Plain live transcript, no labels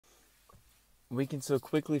We can so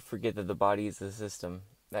quickly forget that the body is a system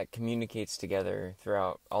that communicates together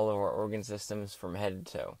throughout all of our organ systems from head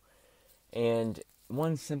to toe. And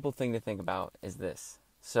one simple thing to think about is this.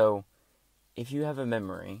 So, if you have a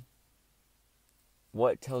memory,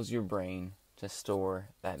 what tells your brain to store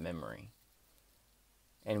that memory?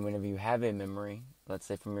 And whenever you have a memory, let's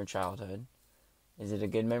say from your childhood, is it a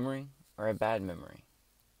good memory or a bad memory?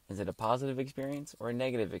 Is it a positive experience or a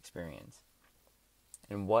negative experience?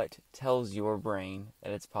 And what tells your brain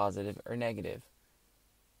that it's positive or negative?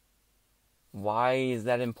 Why is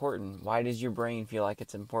that important? Why does your brain feel like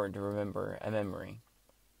it's important to remember a memory?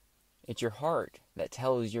 It's your heart that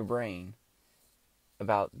tells your brain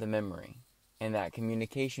about the memory and that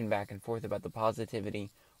communication back and forth about the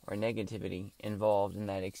positivity or negativity involved in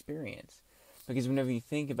that experience. Because whenever you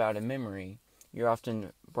think about a memory, you're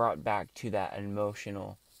often brought back to that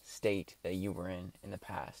emotional state that you were in the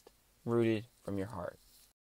past, rooted from your heart.